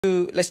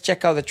Let's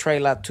check out the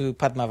trailer to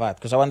Padmavaat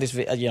because I want this.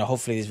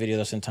 Hopefully this video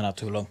doesn't turn out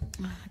too long.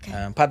 Okay.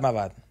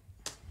 Padmavaat.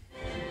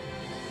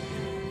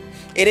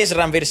 It is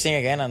Ranveer Singh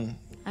again, and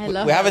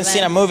we haven't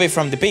seen a movie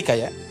from Deepika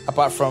yet,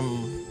 apart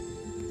from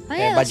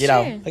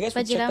Bajirao. I guess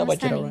we checked out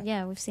Bajirao, right?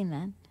 Yeah, we've seen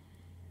that.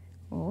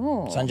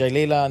 Oh. Sanjay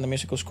Leela and the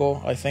musical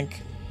score, I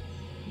think.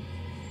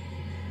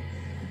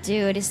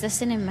 Dude, it's the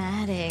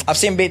cinematic. I've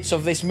seen bits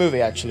of this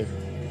movie actually.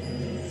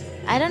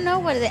 I don't know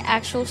what the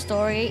actual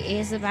story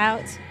is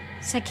about.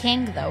 It's a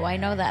king, though. I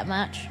know that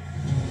much.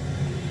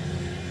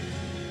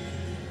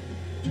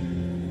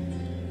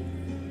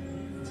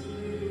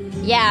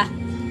 Yeah,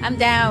 I'm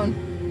down.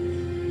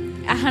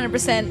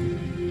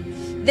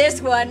 100%.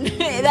 This one.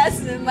 That's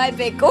my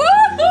pick. Ooh,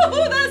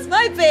 that's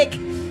my pick.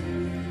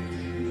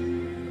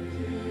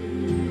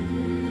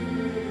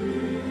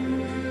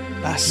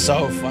 That's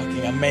so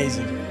fucking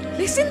amazing.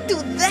 Listen to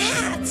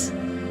that.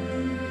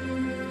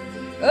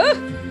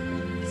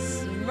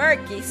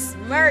 Smirky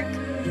smirk.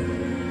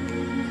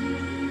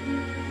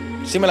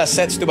 Similar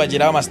sets to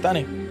Bajirao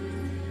Mastani.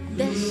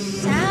 The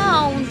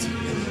sound.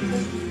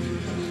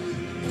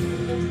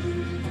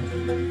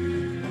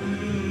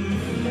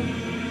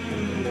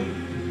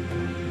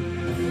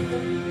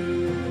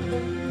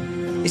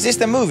 Is this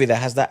the movie that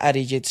has that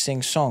Arijit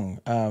Singh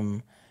song?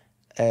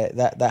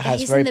 That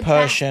has very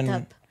Persian.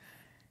 Bathtub.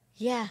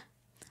 Yeah,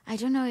 I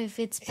don't know if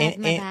it's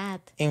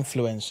Padmavaat.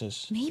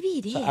 Influences. Maybe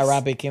it is. So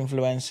Arabic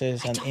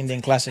influences and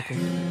Indian classical.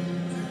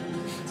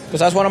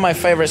 Because that's one of my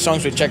favorite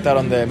songs we checked out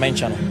on the main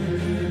channel.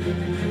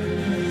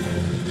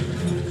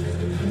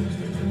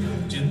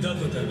 जिंदा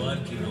को तलवार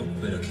की नोक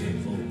पे रखे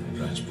वो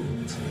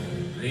राजपूत,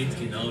 रेत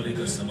की नाव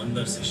लेकर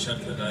समंदर से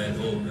शर्त लगाए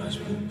वो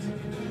राजपूत,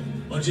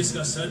 और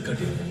जिसका सर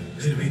कटे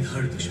फिर भी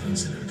हर दुश्मन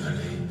से लड़ता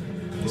रहे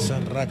वो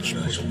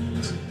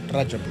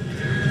Rajput.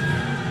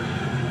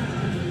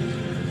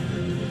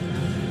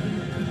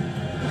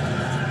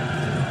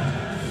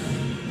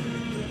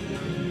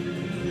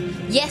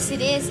 Yes,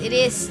 it is. It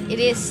is. It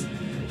is.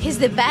 He's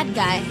the bad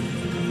guy.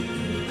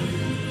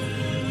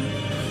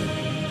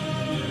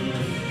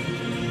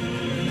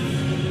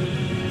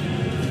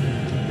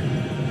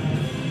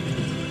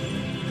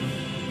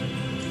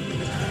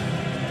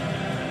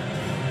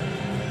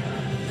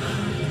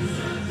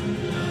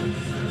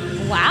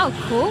 Wow,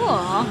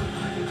 cool.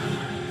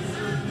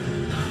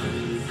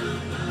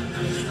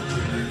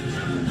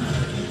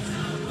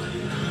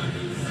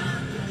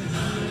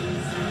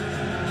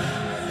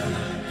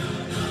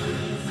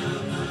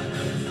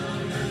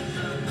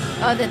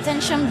 Oh, the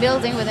tension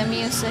building with the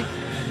music.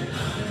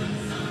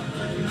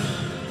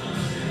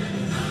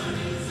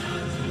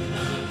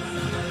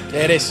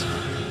 There it is.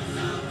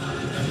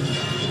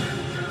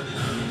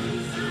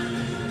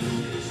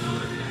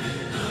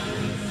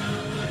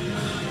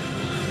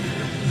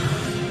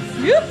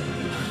 Yep.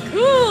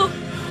 Cool.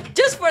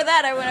 Just for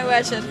that, I want to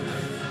watch it.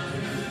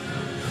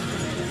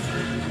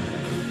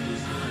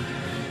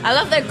 I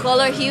love the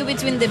color hue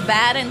between the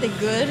bad and the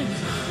good.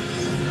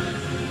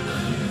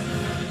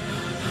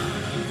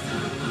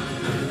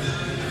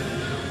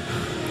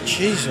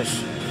 Jesus.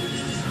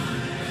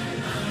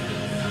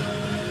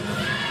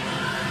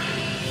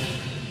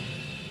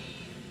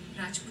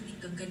 राजपूती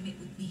कंगन में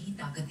उतनी ही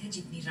ताकत है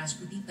जितनी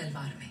राजपूती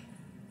तलवार में.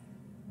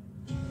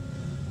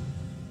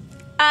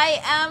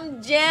 I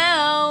am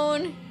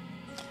down.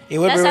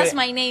 That's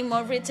my name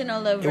all written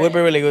all over. It would be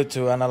really good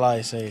to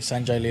analyze a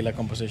Sanjay Leela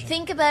composition.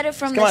 Think about it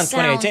from the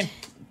sound.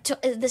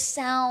 The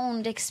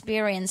sound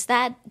experience.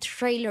 That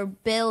trailer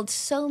builds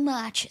so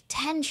much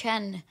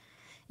tension.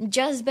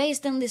 Just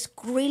based on this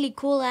really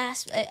cool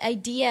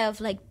idea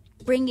of like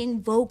bringing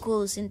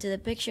vocals into the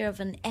picture of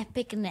an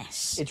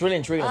epicness. It's really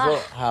intriguing as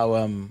well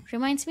how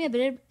reminds me a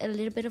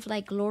little bit of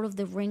like Lord of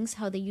the Rings,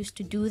 how they used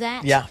to do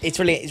that. Yeah, it's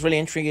really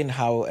intriguing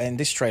how in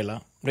this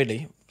trailer,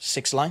 really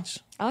 6 lines.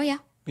 Oh yeah.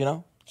 You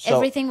know? So,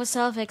 everything was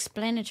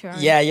self-explanatory.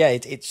 Yeah,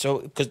 it's so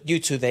because due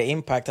to the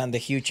impact and the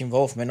huge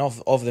involvement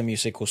of the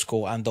musical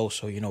score, and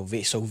also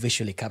so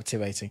visually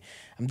captivating.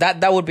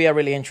 That would be a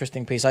really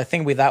interesting piece. I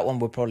think with that one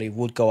we probably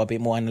would go a bit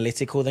more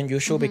analytical than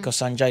usual because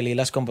Sanjay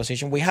Leela's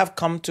composition, we have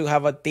come to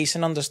have a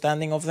decent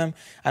understanding of them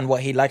and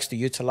what he likes to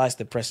utilize: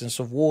 the presence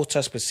of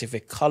water,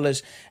 specific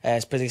colors,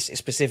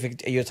 specific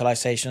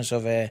utilizations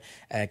of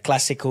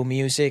classical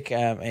music,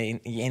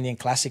 Indian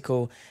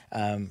classical.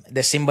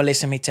 The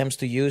symbolism he tends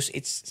to use,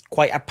 it's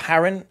quite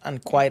apparent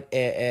and quite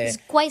it's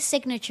quite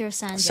signature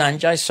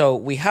Sanjay. So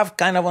we have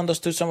kind of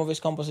understood some of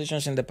his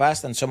compositions in the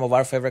past, and some of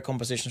our favorite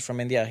compositions from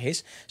India are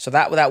his. So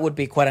that would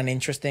be quite an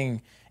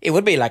interesting. It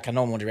would be like a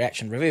normal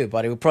reaction review,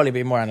 but it would probably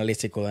be more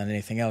analytical than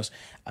anything else.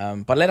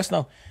 But let us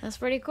know. That's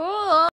pretty cool.